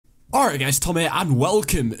Alright guys, Tom here and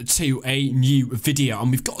welcome to a new video, and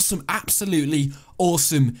we've got some absolutely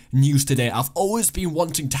awesome news today. I've always been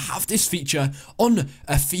wanting to have this feature on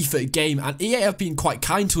a FIFA game, and EA have been quite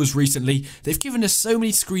kind to us recently. They've given us so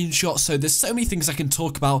many screenshots, so there's so many things I can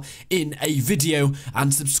talk about in a video,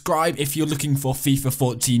 and subscribe if you're looking for FIFA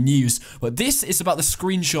 14 news. But this is about the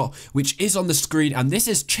screenshot which is on the screen, and this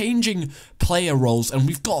is changing player roles, and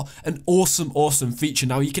we've got an awesome feature.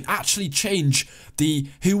 Now you can actually change the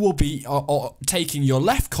who will be taking your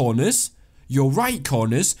left corners, your right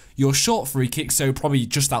corners, your short free kicks, so probably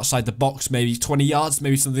just outside the box, maybe 20 yards,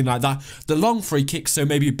 maybe something like that. The long free kicks, so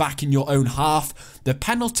maybe back in your own half. The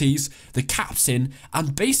penalties, the captain,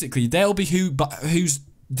 and basically they'll be who's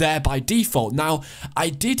there by default. Now, I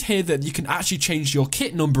did hear that you can actually change your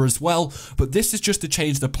kit number as well, but this is just to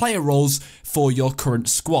change the player roles for your current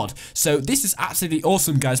squad. So this is absolutely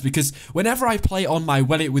awesome, guys, because whenever I play on my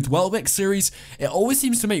Well It with Welbeck series, it always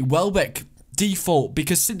seems to make Welbeck default,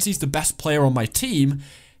 because since he's the best player on my team,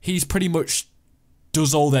 he's pretty much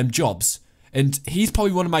does all them jobs, and he's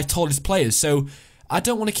probably one of my tallest players, so I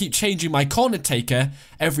don't want to keep changing my corner taker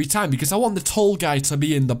every time, because I want the tall guy to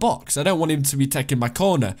be in the box. I don't want him to be taking my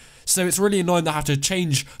corner. So it's really annoying that I have to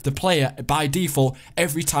change the player by default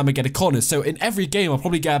every time I get a corner. So in every game, I'll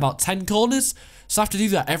probably get about 10 corners. So I have to do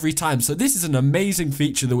that every time. So this is an amazing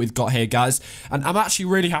feature that we've got here, guys. And I'm actually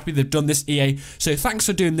really happy they've done this, EA. So thanks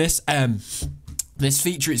for doing this. This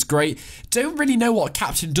feature is great. Don't really know what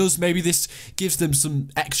captain does. Maybe this gives them some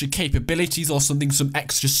extra capabilities or something, some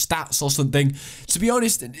extra stats or something. To be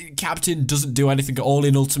honest, captain doesn't do anything at all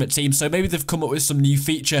in Ultimate Team, so maybe they've come up with some new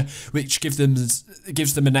feature which gives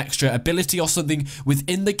them an extra ability or something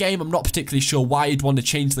within the game. I'm not particularly sure why you'd want to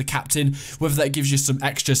change the captain, whether that gives you some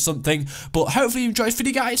extra something. But hopefully you enjoyed this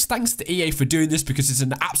video, guys. Thanks to EA for doing this, because it's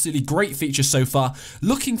an absolutely great feature so far.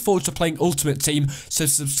 Looking forward to playing Ultimate Team, so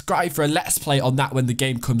subscribe for a Let's Play on that when the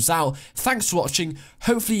game comes out. Thanks for watching.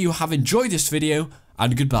 Hopefully you have enjoyed this video,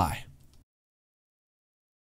 and goodbye.